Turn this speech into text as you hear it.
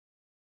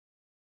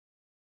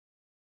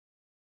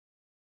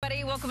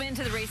everybody. Welcome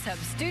into the Race Hub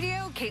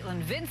studio.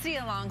 Kaitlyn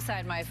Vincie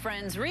alongside my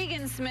friends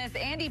Regan Smith,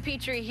 Andy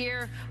Petrie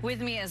here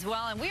with me as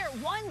well. And we are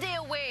 1 day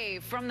away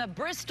from the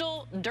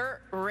Bristol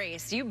Dirt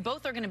Race. You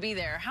both are going to be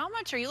there. How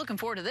much are you looking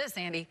forward to this,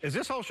 Andy? Is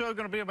this whole show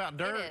going to be about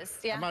dirt? It is,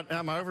 yeah.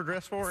 Am I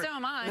overdressed for it? So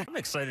am I. I'm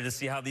excited to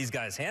see how these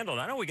guys handle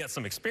it. I know we got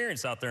some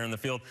experience out there in the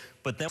field,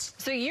 but then...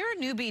 So you're a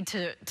newbie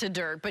to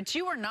dirt, but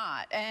you are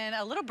not. And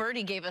a little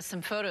birdie gave us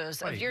some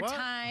photos of your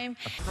time.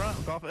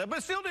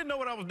 But still didn't know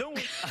what I was doing.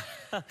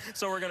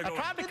 So we're going to go... I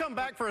tried to come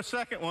back for a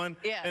second one,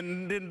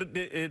 and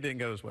it didn't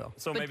go as well.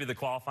 So maybe the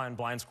qualifying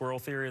blind squirrel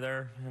theory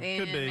there?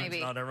 Could be. Maybe.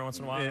 Not every once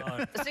in a while.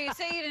 Yeah. So you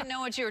say you didn't know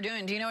what you were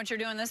doing. Do you know what you're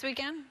doing this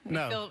weekend?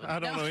 No, I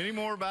don't know any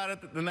more about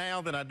it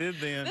now than I did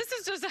then. This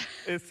is just...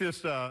 It's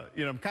just,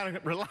 you know, kind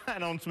of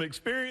relying on some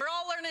experience. We're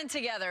all learning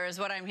together is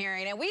what I'm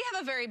hearing. And we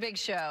have a very big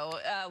show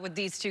with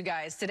these two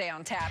guys today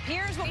on tap.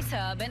 Here's Race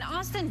Hub, and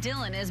Austin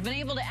Dillon has been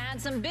able to add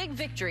some big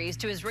victories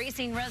to his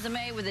racing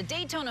resume with a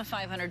Daytona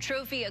 500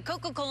 trophy, a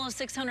Coca-Cola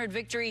 600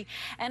 victory,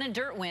 and a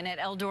dirt win at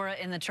Eldora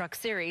in the Truck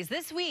Series.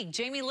 This week,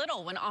 Jamie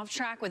Little went off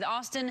track with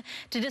Austin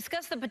to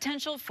discuss the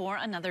potential for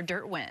another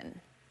dirt win.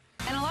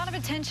 And a lot of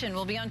attention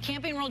will be on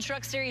Camping World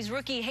Truck Series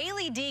rookie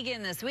Hailie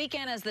Deegan this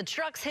weekend as the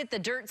trucks hit the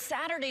dirt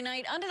Saturday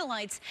night under the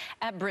lights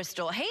at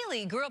Bristol.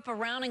 Hailie grew up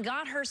around and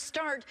got her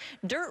start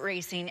dirt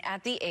racing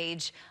at the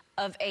age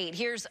of 8.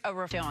 Here's a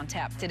review on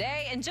tap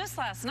today. And just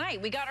last night,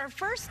 we got our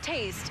first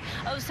taste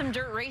of some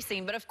dirt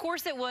racing, but of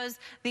course it was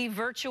the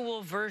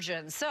virtual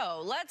version.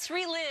 So let's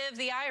relive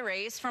the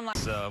iRace from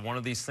last... one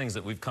of these things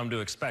that we've come to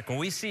expect. When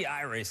we see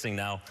iRacing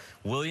now,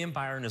 William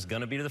Byron is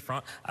going to be to the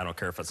front. I don't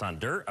care if it's on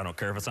dirt. I don't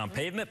care if it's on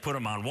pavement. Put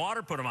him on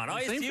water. Put him on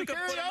ice. You can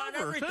put him on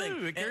everything.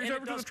 Too. It carries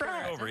over to the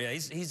track. Yeah,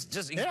 he's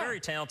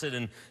very talented,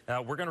 and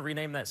we're going to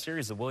rename that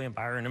series the William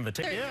Byron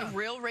Invitational. Yeah.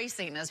 Real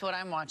racing is what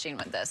I'm watching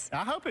with this.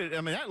 I hope it,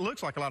 I mean, that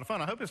looks like a lot of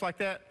fun. I hope it's like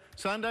that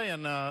Sunday.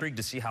 And intrigued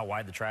to see how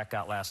wide the track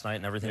got last night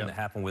and everything that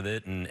happened with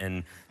it.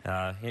 And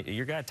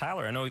your guy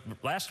Tyler, I know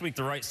last week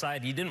the right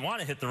side, he didn't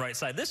want to hit the right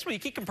side. This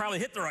week he can probably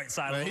hit the right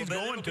side. Well, he's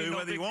going to,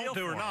 whether he wants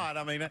to or not.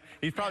 I mean,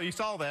 you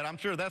saw that. I'm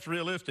sure that's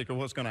realistic of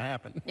what's going to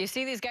happen. You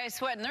see these guys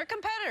sweating. They're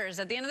competitors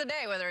at the end of the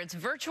day, whether it's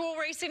virtual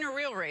racing or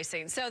real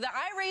racing. So the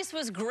iRace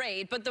was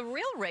great, but the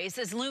real race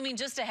is looming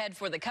just ahead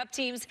for the Cup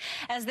teams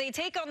as they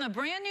take on the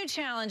brand new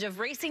challenge of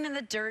racing in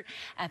the dirt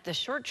at the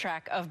short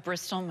track of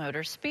Bristol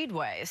Motor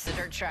Speedway. It's the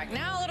dirt track.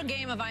 Now a little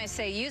game of I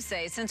say, you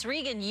say. Since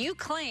Regan, you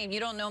claim you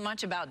don't know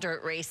much about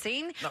dirt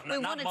racing. No,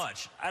 not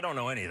much. I don't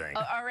know anything.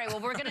 All right, well,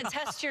 we're going to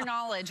test your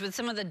knowledge with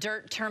some of the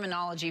dirt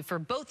terminology for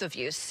both of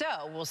you.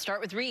 So we'll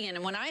start with Regan.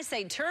 And when I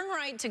say turn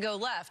right to go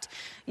left,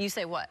 you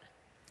say what?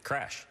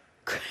 Crash.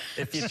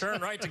 If you turn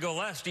right to go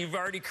left, you've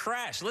already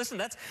crashed. Listen,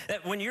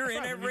 when you're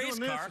in a race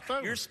car,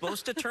 you're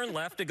supposed to turn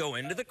left to go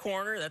into the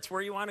corner. That's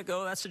where you want to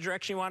go. That's the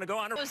direction you want to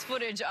go. This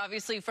footage,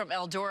 obviously, from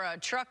Eldora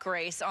truck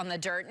race on the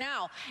dirt.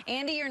 Now,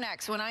 Andy, you're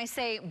next. When I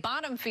say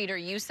bottom feeder,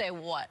 you say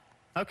what?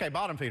 Okay,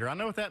 bottom feeder. I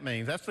know what that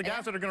means. That's the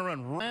guys that are going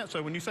to run.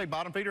 So when you say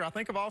bottom feeder, I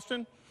think of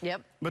Austin.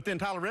 Yep. But then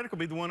Tyler Reddick will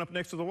be the one up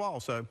next to the wall.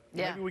 So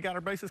maybe we got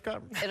our bases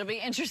covered. It'll be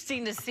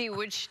interesting to see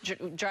which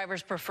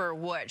drivers prefer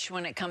which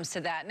when it comes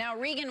to that. Now,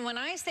 Regan, when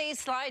I say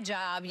slide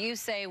job, you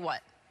say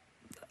what?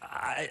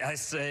 I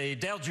say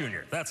Dale Jr.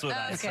 That's what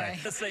I say.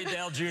 I say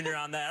Dale Jr.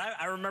 on that.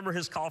 I remember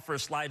his call for a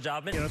slide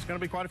job. You know, it's going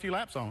to be quite a few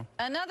laps on him.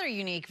 Another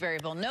unique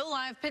variable, no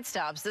live pit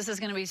stops. This is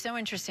going to be so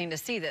interesting to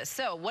see this.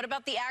 So what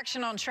about the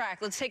action on track?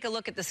 Let's take a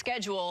look at the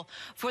schedule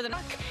for the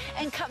Truck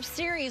and Cup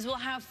Series. We'll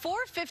have 4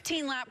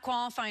 15-lap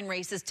qualifying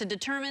races to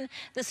determine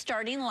the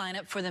starting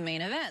lineup for the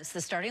main events.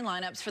 The starting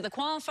lineups for the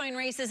qualifying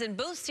races in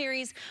both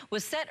series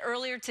was set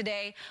earlier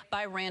today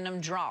by random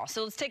draw.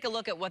 So let's take a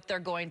look at what they're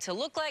going to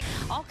look like.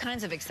 All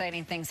kinds of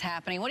exciting things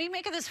happening. What do you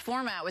make of this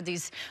format with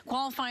these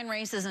qualifying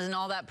races and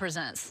all that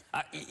presents?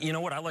 You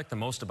know what I like the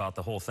most about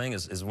the whole thing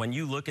is when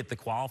you look at the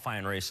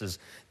qualifying races,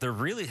 they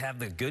really have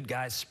the good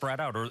guys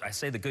spread out, or I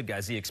say the good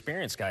guys, the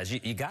experienced guys.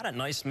 You got a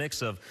nice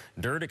mix of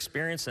dirt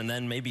experience and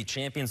then maybe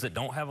champions that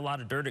don't have a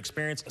lot of dirt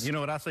experience. You know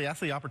what I see? I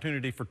see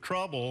opportunity for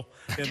trouble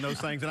in those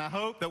things, and I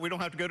hope that we don't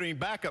have to go to any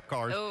backup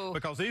cars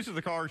because these are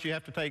the cars you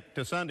have to take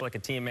to Sunday. Like a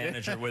team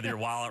manager with your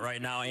wallet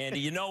right now, Andy.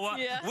 You know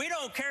what? We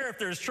don't care if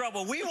there's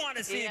trouble. We want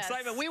to see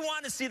excitement. We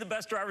want to see the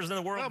best drivers in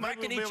the world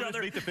wrecking each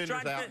other.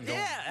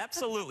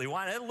 Absolutely.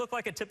 Why not? It'll look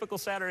like a typical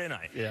Saturday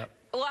night. Yeah.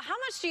 Well, how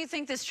much do you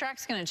think this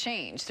track's going to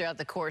change throughout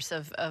the course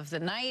of the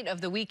night,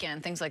 of the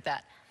weekend, things like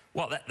that?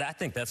 Well, I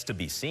think that's to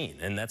be seen,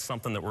 and that's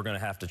something that we're going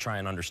to have to try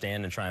and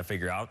understand and try and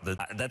figure out.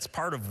 That's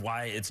part of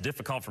why it's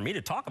difficult for me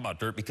to talk about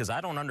dirt, because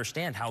I don't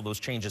understand how those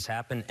changes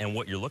happen and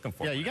what you're looking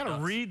for. Yeah, you got to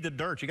read the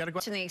dirt. You got to go.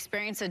 In the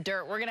experience of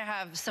dirt, we're going to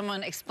have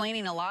someone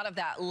explaining a lot of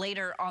that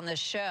later on the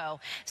show.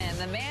 And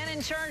the man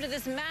in charge of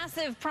this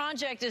massive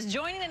project is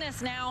joining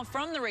us now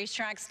from the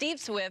racetrack,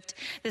 Steve Swift,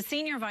 the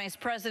Senior Vice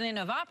President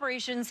of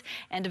Operations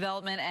and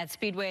Development at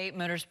Speedway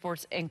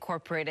Motorsports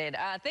Incorporated.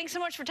 Thanks so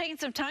much for taking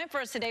some time for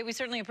us today. We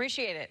certainly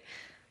appreciate it.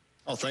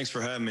 Oh, thanks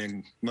for having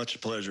me. Much a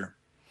pleasure.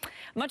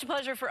 Much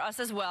pleasure for us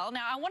as well.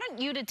 Now, I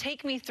wanted you to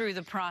take me through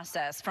the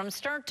process from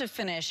start to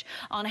finish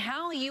on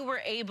how you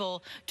were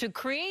able to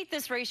create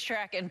this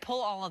racetrack and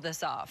pull all of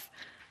this off.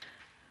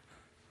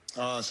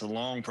 It's a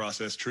long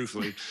process,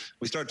 truthfully.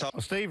 We start talking.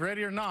 Well, Steve,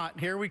 ready or not,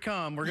 here we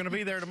come. We're going to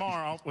be there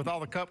tomorrow with all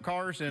the Cup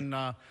cars, and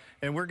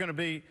we're going to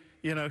be,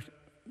 you know,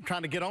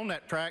 trying to get on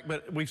that track,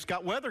 but we've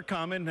got weather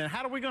coming, and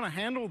how are we going to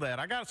handle that?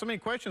 I got so many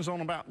questions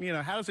on about, you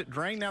know, how does it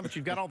drain now that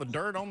you've got all the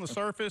dirt on the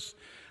surface?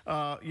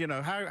 You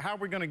know, how are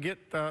we going to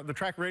get the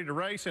track ready to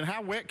race, and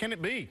how wet can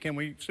it be? Can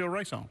we still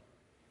race on?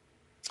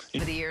 For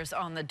the years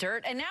on the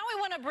dirt. And now we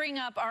want to bring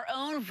up our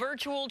own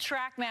virtual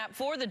track map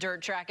for the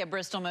dirt track at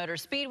Bristol Motor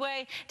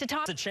Speedway to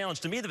talk. The challenge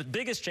to me, the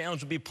biggest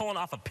challenge would be pulling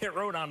off a pit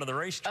road onto the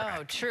racetrack.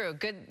 Oh, true.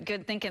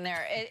 Good thinking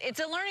there.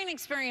 It's a learning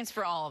experience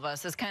for all of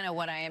us is kind of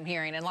what I am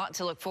hearing, and a lot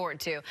to look forward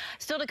to.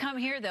 Still to come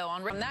here, though,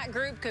 on that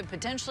group could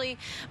potentially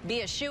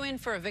be a shoo-in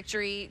for a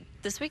victory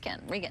this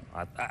weekend. Regan.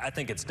 I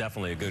think it's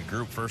definitely a good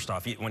group. First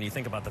off, when you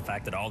think about the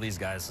fact that all these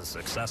guys, the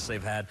success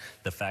they've had,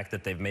 the fact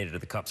that they've made it to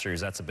the Cup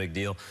Series, that's a big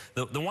deal.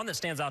 The one that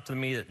stands out to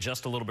me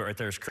just a little bit right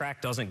there is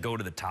track doesn't go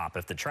to the top.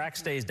 If the track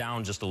stays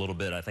down just a little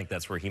bit, I think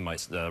that's where he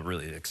might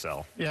really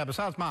excel. Yeah,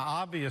 besides my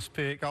obvious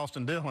pick,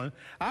 Austin Dillon,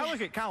 I look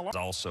at kind of...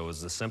 Also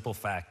is the simple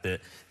fact that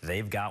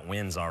they've got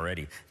wins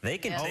already. They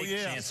can take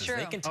chances.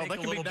 They can take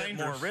a little bit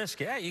more risk.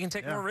 Yeah, you can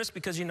take more risk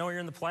because you know you're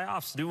in the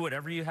playoffs. Do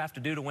whatever you have to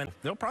do to win.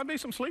 There'll probably be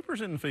some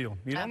sleepers in the field.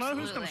 You don't know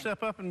who's going to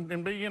step up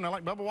and be, you know,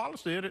 like Bubba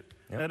Wallace did at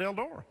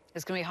Eldora.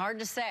 It's going to be hard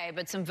to say,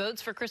 but some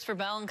votes for Christopher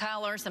Bell and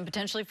Kyle Larson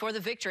potentially for the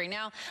victory.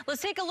 Now,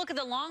 let's take a look at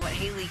the long what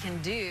Haley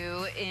can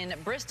do in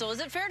Bristol. Is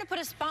it fair to put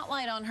a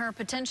spotlight on her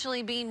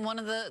potentially being one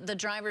of the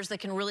drivers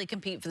that can really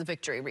compete for the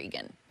victory,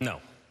 Regan?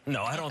 No.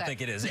 No, I don't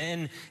think it is.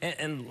 And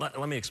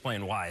let me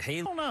explain why. Haley,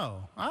 I don't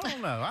know.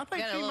 I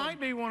think she might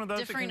be one of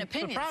those that can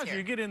surprise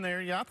you. Get in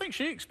there. Yeah, I think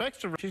she expects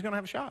she's going to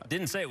have a shot.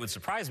 Didn't say it would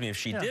surprise me if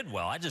she did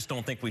well. I just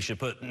don't think we should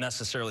put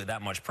necessarily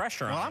that much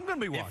pressure on her. Well, I'm going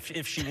to be watching.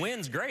 If she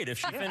wins, great. If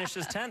she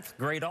finishes 10th,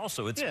 great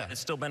also. It's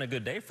still been a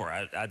good day for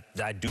her.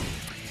 I do.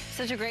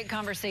 Such a great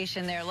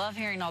conversation there. Love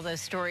hearing all those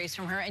stories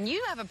from her. And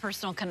you have a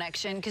personal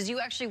connection because you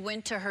actually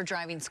went to her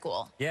driving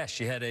school. Yeah,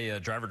 she had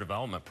a driver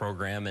development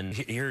program, and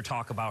hear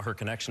talk about her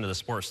connection to the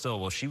sport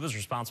still. Well, she was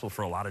responsible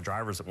for a lot of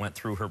drivers that went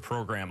through her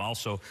program.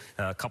 Also,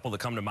 a couple that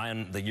come to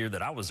mind the year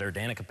that I was there,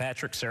 Danica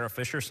Patrick, Sarah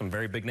Fisher, some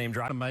very big name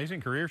drivers.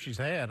 Amazing career she's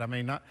had. I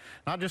mean, not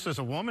just as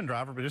a woman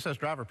driver, but just as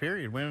driver,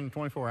 period. Winning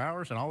 24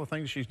 hours and all the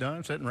things she's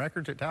done, setting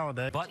records at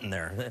Talladega. Button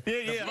there.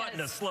 The button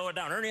to slow it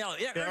down. Ernie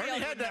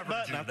had that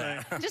button, I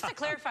think. Just to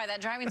clarify,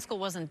 that driving school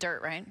wasn't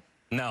dirt, right?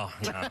 No.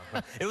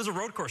 It was a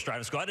road course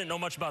driving school. I didn't know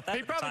much about that.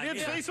 He probably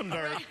did see some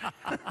dirt.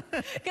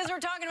 Because we're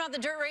talking about the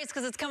dirt race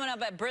because it's coming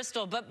up at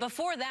Bristol. But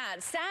before that,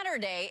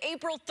 Saturday,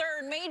 April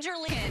 3rd, Major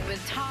League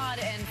with Todd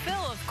and Phil,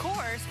 of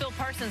course. Phil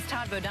Parsons,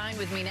 Todd Bodine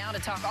with me now to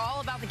talk all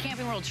about the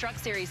Camping World Truck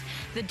Series,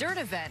 the dirt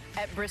event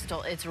at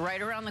Bristol. It's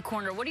right around the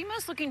corner. What are you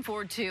most looking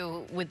forward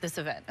to with this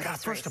event?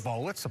 First of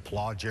all, let's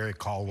applaud Jerry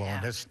Caldwell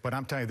on this. But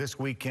I'm telling you, this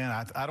weekend,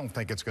 I don't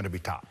think it's going to be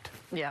topped.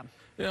 Yeah.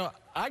 You know,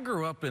 I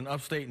grew up in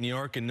upstate New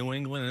York and New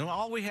England, and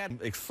all we had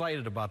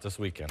excited about this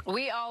weekend.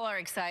 We all are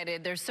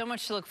excited. There's so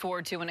much to look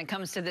forward to when it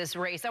comes to this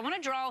race. I want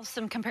to draw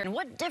some comparison.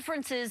 What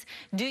differences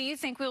do you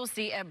think we will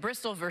see at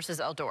Bristol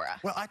versus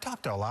Eldora? Well, I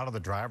talked to a lot of the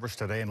drivers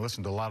today and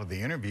listened to a lot of the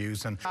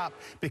interviews, and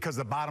because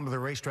the bottom of the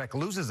racetrack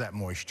loses that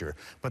moisture.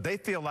 But they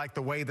feel like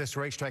the way this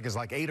racetrack is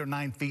like 8 or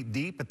 9 feet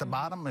deep at the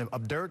bottom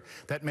of dirt,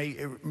 that may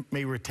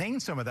retain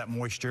some of that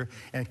moisture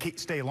and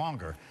stay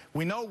longer.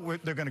 We know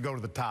they're going to go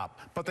to the top,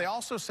 but they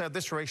also said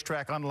this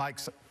racetrack, unlike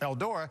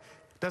Eldora,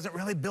 doesn't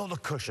really build a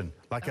cushion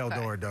like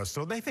Eldora does.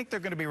 So they think they're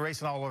going to be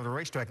racing all over the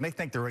racetrack, and they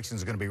think the racing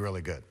is going to be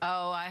really good.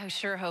 Oh, I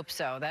sure hope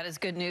so. That is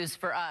good news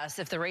for us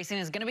if the racing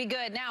is going to be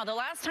good. Now, the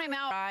last time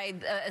out,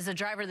 as a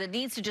driver that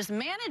needs to just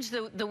manage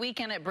the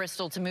weekend at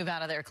Bristol to move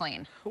out of there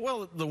clean.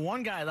 Well, the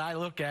one guy that I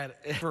look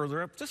at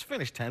further up, just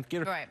finish 10th.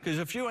 Because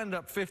if you end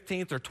up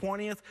 15th or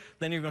 20th,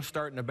 then you're going to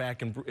start in the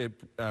back in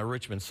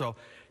Richmond. So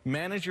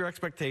manage your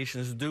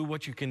expectations, do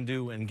what you can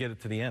do, and get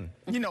it to the end.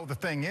 You know, the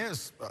thing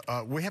is,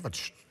 we have a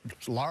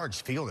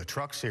large field of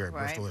trucks here at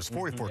Bristol. There's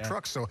 44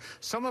 trucks, so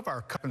some of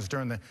our comes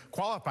during the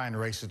qualifying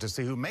races to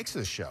see who makes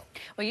this show.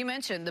 Well, you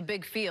mentioned the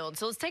big field,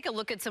 so let's take a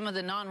look at some of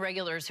the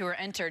non-regulars who are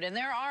entered, and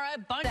there are a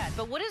bunch of that.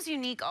 But what is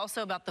unique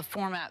also about the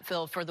format,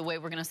 Phil, for the way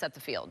we're going to set the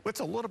field?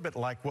 It's a little bit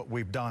like what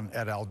we've done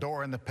at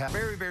Eldora in the past.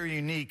 Very, very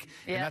unique,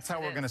 and that's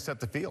how we're going to set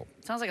the field.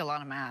 Sounds like a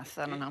lot of math.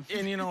 I don't know.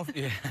 And, you know,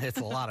 it's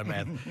a lot of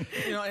math.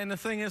 You know, and the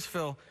thing is,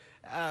 Phil,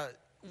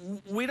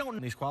 we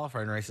don't. These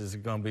qualifying races are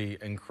going to be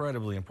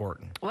incredibly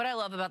important. What I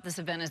love about this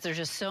event is there's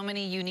just so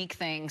many unique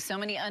things, so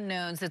many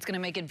unknowns that's going to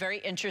make it very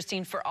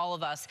interesting for all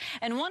of us.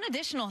 And one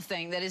additional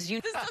thing that is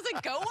unique. This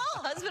doesn't go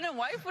well, husband and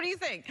wife. What do you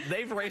think?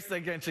 They've raced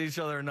against each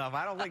other enough.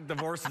 I don't think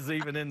divorce is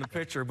even in the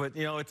picture, but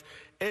you know,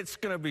 it's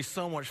going to be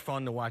so much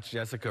fun to watch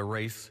Jessica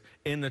race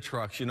in the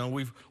trucks. You know,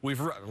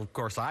 of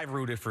course, I've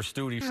rooted for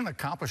Studi. She's an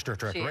accomplished dirt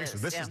track racer.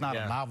 This is not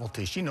a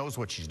novelty. She knows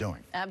what she's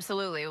doing.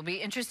 Absolutely. It'll be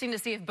interesting to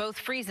see if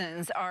both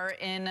Friesens are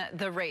in in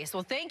the race.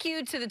 Well, thank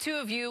you to the two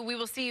of you. We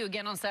will see you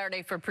again on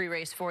Saturday for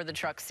pre-race for the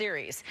Truck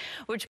Series, which